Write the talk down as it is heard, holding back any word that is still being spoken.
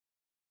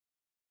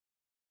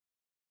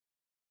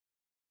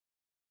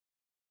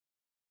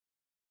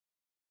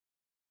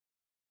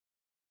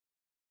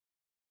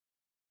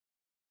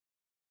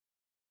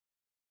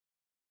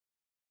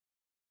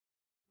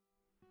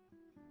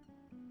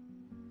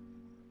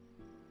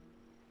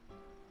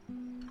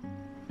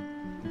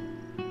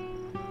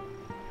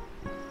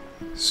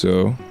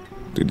So,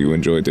 did you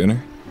enjoy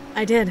dinner?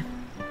 I did.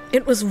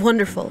 It was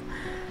wonderful.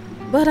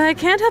 But I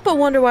can't help but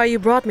wonder why you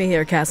brought me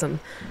here, Kasim.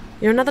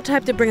 You're not the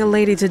type to bring a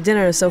lady to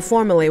dinner so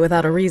formally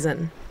without a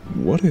reason.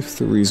 What if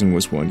the reason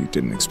was one you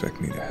didn't expect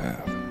me to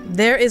have?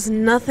 There is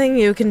nothing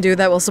you can do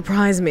that will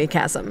surprise me,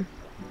 Kasim.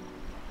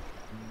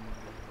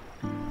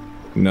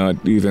 Not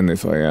even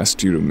if I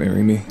asked you to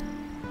marry me?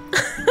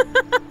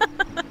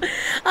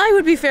 I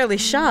would be fairly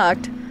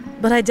shocked,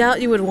 but I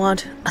doubt you would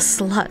want a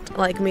slut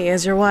like me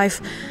as your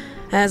wife.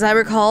 As I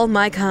recall,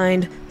 my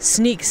kind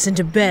sneaks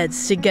into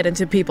beds to get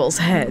into people's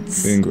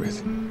heads.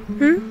 Ingrid.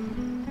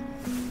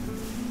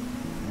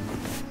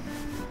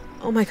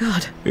 Oh my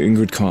god.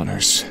 Ingrid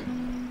Connors.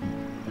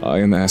 I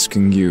am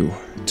asking you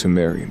to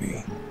marry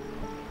me.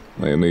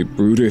 I am a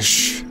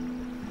brutish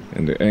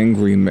and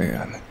angry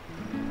man.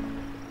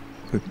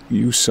 But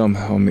you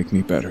somehow make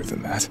me better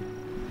than that.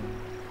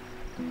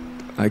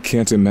 I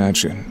can't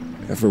imagine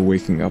ever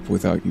waking up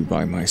without you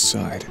by my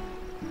side,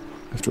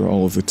 after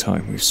all of the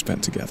time we've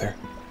spent together.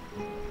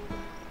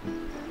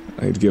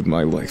 I'd give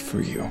my life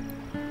for you.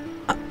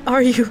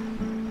 Are you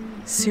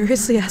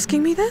seriously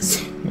asking me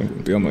this? I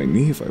would be on my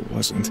knee if I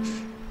wasn't.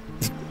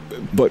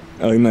 But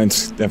I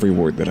meant every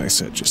word that I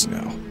said just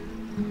now.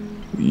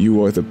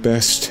 You are the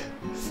best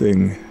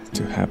thing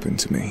to happen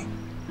to me.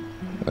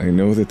 I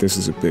know that this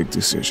is a big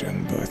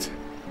decision, but...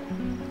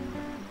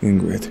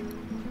 Ingrid,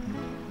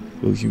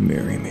 will you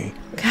marry me?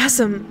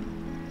 Kasim,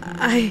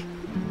 I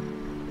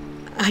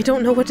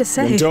don't know what to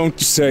say. Then don't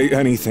say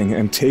anything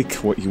and take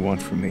what you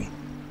want from me.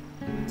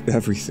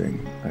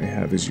 Everything I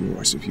have is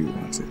yours if you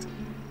want it.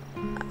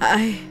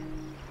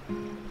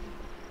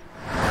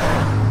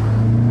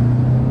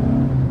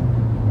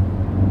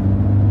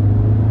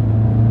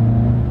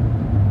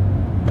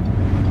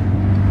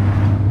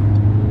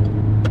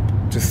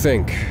 To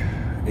think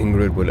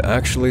Ingrid would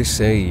actually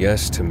say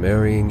yes to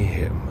marrying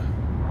him.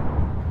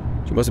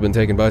 She must have been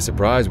taken by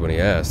surprise when he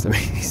asked. I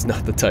mean, he's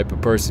not the type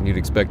of person you'd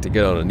expect to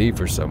get on a knee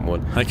for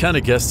someone. I kinda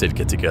guessed they'd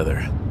get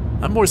together.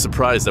 I'm more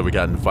surprised that we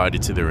got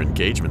invited to their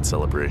engagement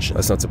celebration.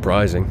 That's not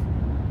surprising.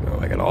 No,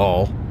 like at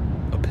all.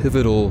 A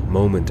pivotal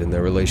moment in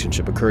their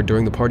relationship occurred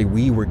during the party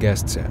we were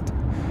guests at.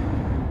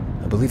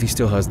 I believe he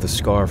still has the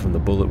scar from the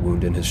bullet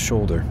wound in his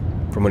shoulder,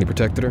 from when he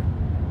protected her,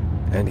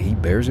 and he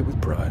bears it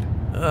with pride.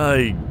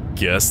 I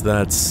guess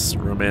that's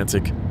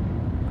romantic.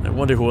 I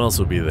wonder who else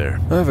will be there.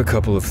 I have a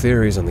couple of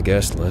theories on the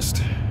guest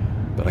list,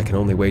 but I can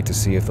only wait to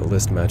see if the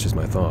list matches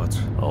my thoughts.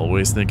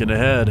 Always thinking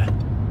ahead.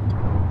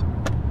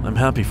 I'm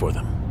happy for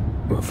them.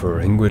 Well,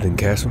 for Ingrid and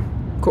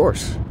Kasim? Of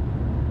course.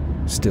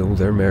 Still,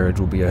 their marriage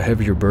will be a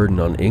heavier burden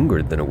on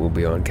Ingrid than it will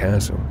be on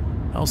Kasim.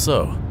 How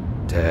so?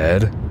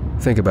 Ted,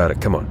 think about it,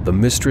 come on. The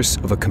mistress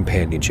of a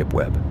companionship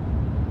web.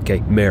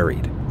 Okay,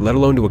 married, let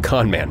alone to a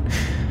con man.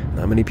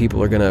 Not many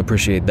people are gonna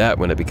appreciate that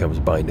when it becomes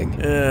binding.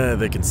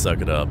 They can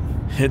suck it up.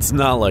 It's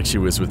not like she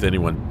was with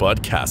anyone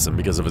but Kasim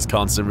because of his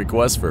constant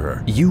requests for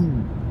her. Well,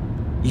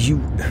 you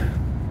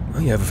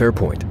have a fair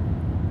point.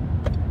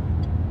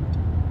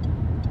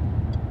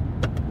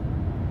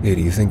 Hey,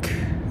 do you think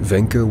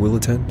Venka will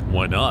attend?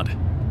 Why not?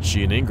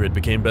 She and Ingrid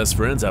became best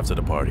friends after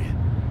the party.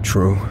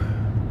 True.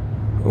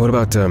 What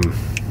about,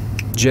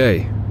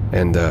 Jay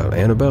and,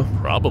 Annabelle?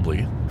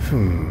 Probably.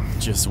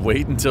 Just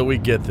wait until we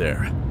get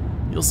there.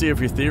 You'll see if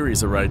your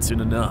theories are right soon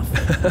enough.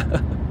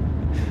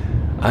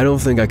 I don't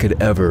think I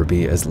could ever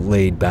be as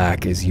laid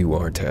back as you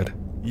are, Ted.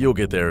 You'll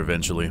get there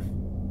eventually.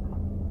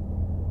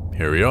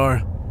 Here we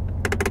are.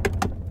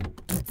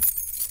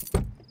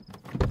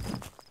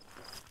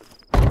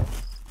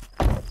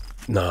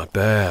 Not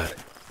bad.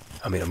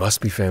 I mean, it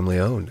must be family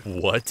owned.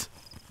 What?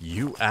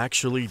 You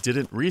actually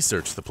didn't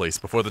research the place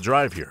before the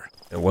drive here?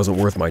 It wasn't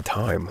worth my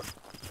time.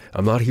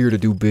 I'm not here to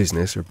do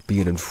business or be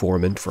an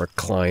informant for a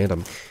client.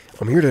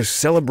 I'm here to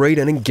celebrate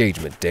an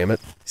engagement, damn it.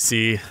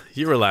 See,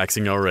 you're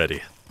relaxing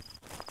already.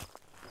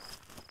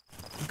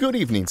 Good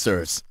evening,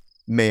 sirs.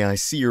 May I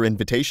see your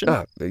invitation?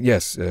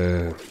 Yes,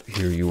 here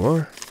you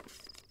are.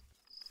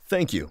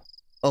 Thank you.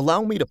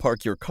 Allow me to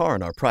park your car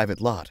in our private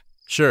lot.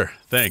 Sure,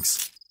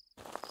 thanks.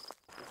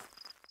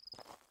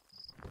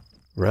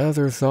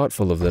 Rather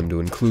thoughtful of them to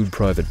include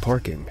private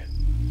parking.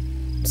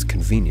 It's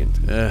convenient.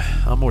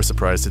 I'm more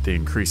surprised at the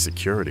increased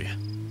security.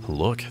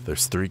 Look,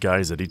 there's 3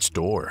 guys at each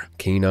door.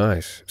 Keen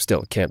eyes.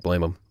 Still, can't blame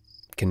them.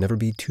 Can never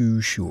be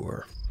too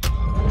sure.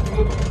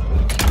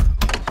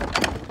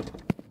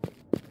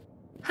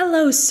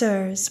 Hello,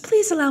 sirs.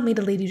 Please allow me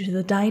to lead you to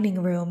the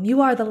dining room.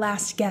 You are the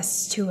last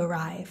guests to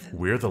arrive.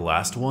 We're the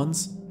last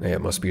ones? Yeah,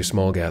 it must be a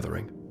small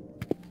gathering.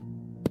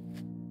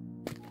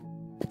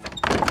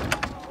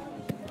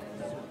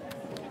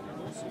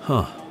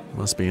 Huh.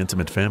 Must be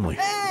intimate family.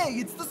 Hey,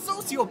 it's the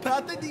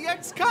sociopath and the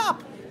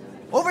ex-cop!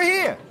 Over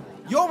here!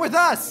 You're with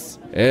us!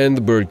 And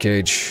the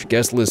birdcage.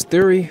 Guest list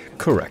theory,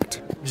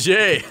 correct.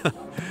 Jay!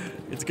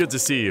 It's good to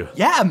see you.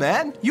 Yeah,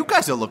 man! You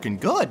guys are looking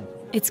good!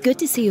 It's good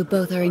to see you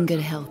both are in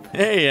good health.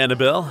 Hey,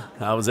 Annabelle.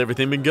 How's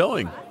everything been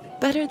going?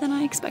 Better than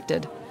I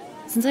expected.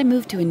 Since I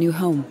moved to a new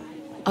home,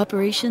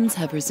 operations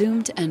have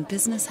resumed and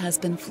business has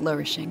been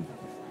flourishing.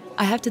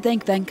 I have to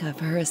thank Venka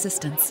for her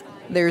assistance.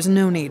 There's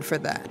no need for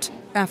that.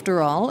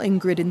 After all,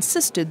 Ingrid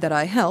insisted that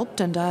I helped,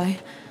 and I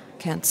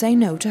can't say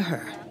no to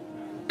her.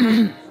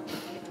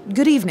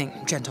 Good evening,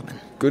 gentlemen.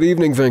 Good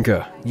evening,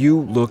 Venka.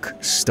 You look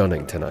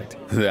stunning tonight.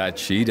 That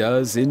she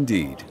does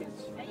indeed.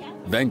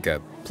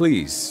 Venka,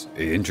 please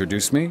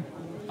introduce me.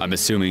 I'm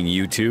assuming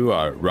you two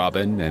are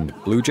Robin and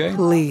Bluejay?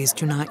 Please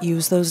do not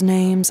use those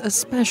names,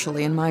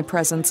 especially in my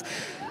presence.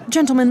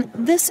 Gentlemen,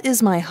 this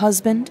is my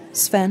husband,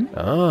 Sven.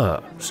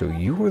 Ah, so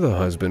you were the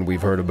husband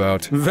we've heard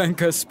about.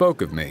 Venka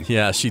spoke of me.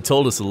 Yeah, she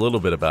told us a little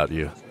bit about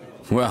you.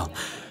 Well,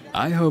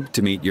 I hope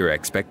to meet your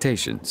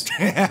expectations.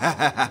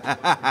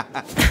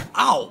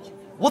 Ow!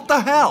 What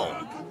the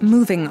hell?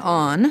 Moving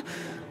on,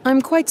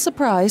 I'm quite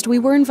surprised we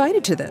were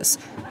invited to this.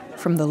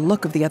 From the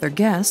look of the other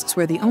guests,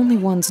 we're the only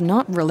ones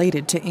not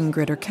related to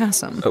Ingrid or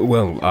Kasim.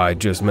 Well, I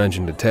just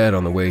mentioned to Ted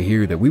on the way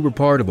here that we were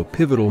part of a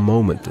pivotal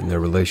moment in their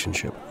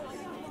relationship.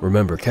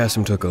 Remember,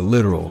 Kasim took a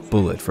literal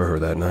bullet for her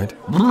that night.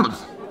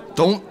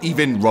 Don't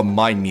even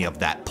remind me of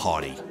that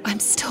party. I'm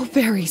still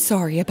very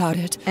sorry about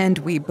it. And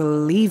we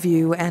believe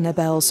you,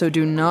 Annabelle, so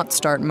do not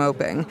start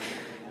moping.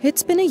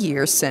 It's been a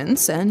year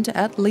since, and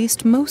at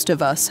least most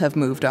of us have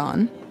moved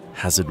on.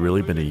 Has it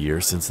really been a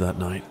year since that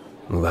night?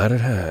 Well, that it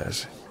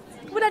has.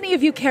 Would any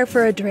of you care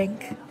for a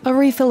drink? A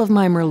refill of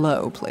my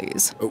Merlot,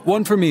 please.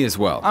 One for me as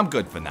well. I'm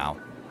good for now.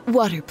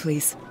 Water,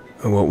 please.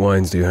 What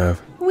wines do you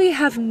have? We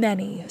have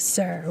many,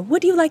 sir.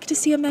 Would you like to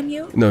see a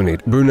menu? No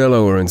need.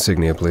 Brunello or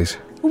Insignia, please.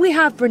 We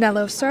have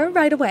Brunello, sir,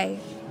 right away.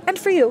 And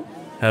for you?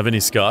 Have any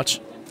scotch?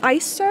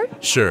 Ice, sir?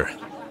 Sure.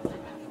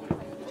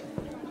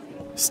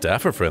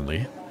 Staff are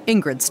friendly.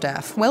 Ingrid's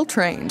staff, well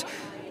trained.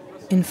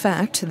 In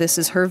fact, this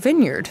is her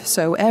vineyard,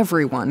 so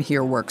everyone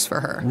here works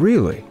for her.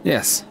 Really?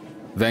 Yes.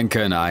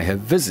 Venka and I have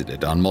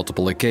visited on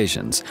multiple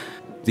occasions.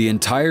 The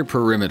entire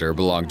perimeter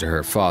belonged to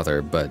her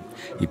father, but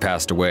he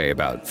passed away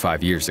about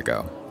 5 years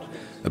ago.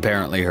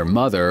 Apparently her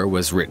mother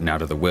was written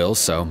out of the will,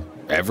 so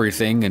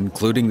everything,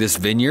 including this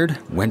vineyard,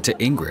 went to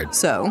Ingrid.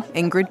 So,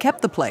 Ingrid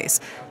kept the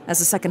place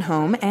as a second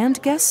home and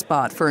guest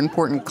spot for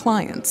important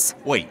clients.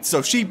 Wait,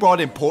 so she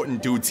brought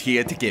important dudes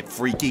here to get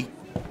freaky?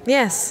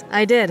 Yes,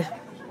 I did.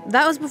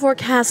 That was before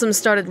Kasim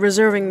started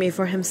reserving me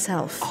for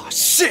himself. Oh,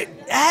 shit!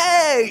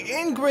 Hey,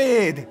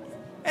 Ingrid!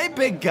 Hey,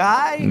 big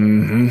guy!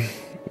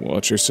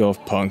 Watch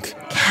yourself, punk.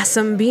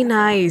 Kasim, be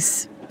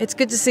nice. It's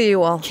good to see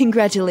you all.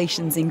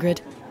 Congratulations, Ingrid.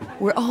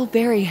 We're all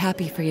very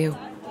happy for you.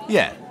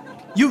 Yeah,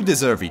 you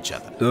deserve each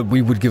other.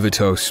 We would give a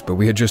toast, but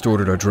we had just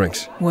ordered our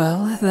drinks.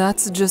 Well,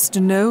 that's just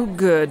no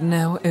good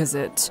now, is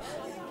it?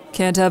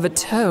 Can't have a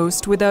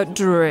toast without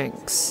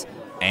drinks.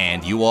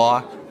 And you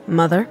are?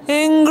 Mother?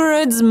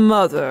 Ingrid's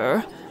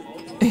mother.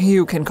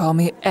 You can call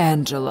me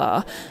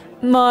Angela.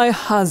 My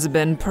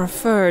husband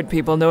preferred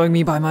people knowing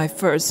me by my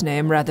first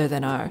name rather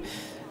than our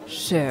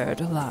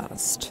shared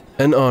last.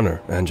 An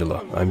honor,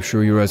 Angela. I'm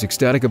sure you're as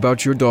ecstatic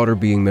about your daughter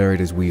being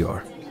married as we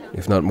are,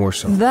 if not more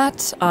so.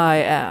 That I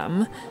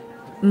am.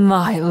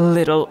 My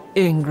little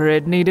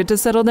Ingrid needed to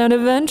settle down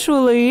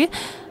eventually.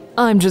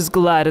 I'm just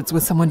glad it's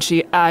with someone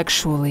she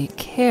actually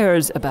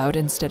cares about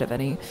instead of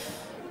any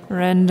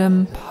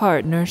random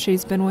partner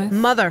she's been with.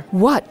 Mother.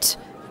 What?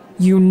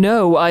 You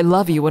know I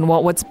love you and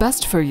want what's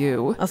best for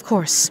you. Of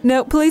course.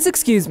 Now, please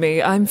excuse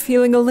me. I'm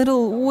feeling a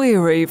little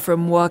weary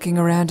from walking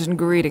around and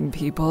greeting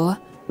people.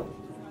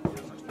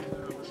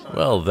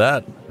 Well,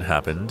 that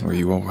happened. Are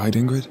you all right,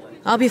 Ingrid?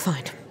 I'll be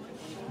fine.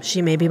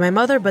 She may be my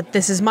mother, but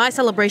this is my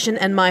celebration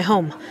and my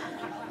home.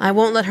 I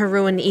won't let her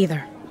ruin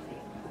either.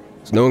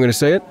 Is no one going to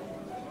say it?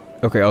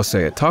 Okay, I'll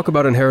say it. Talk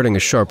about inheriting a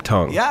sharp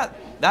tongue. Yeah,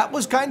 that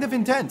was kind of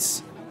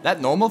intense.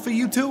 That normal for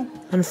you two?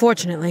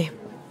 Unfortunately.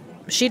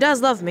 She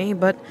does love me,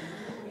 but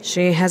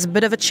she has a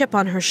bit of a chip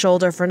on her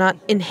shoulder for not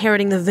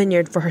inheriting the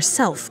vineyard for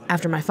herself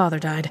after my father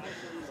died.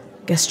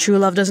 Guess true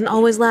love doesn't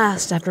always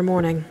last after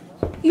mourning.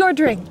 Your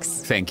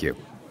drinks. Thank you.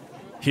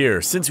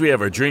 Here, since we have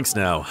our drinks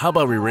now, how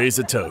about we raise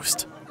a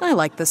toast? I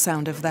like the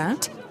sound of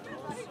that.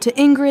 To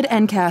Ingrid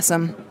and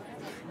Kasim,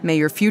 may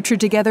your future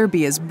together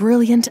be as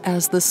brilliant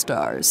as the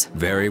stars.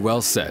 Very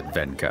well said,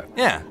 Venka.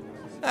 Yeah,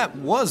 that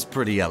was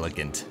pretty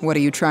elegant. What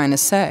are you trying to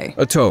say?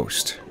 A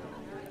toast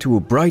to a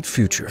bright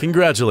future.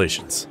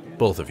 Congratulations,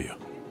 both of you.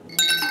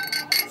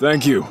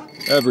 Thank you,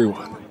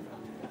 everyone.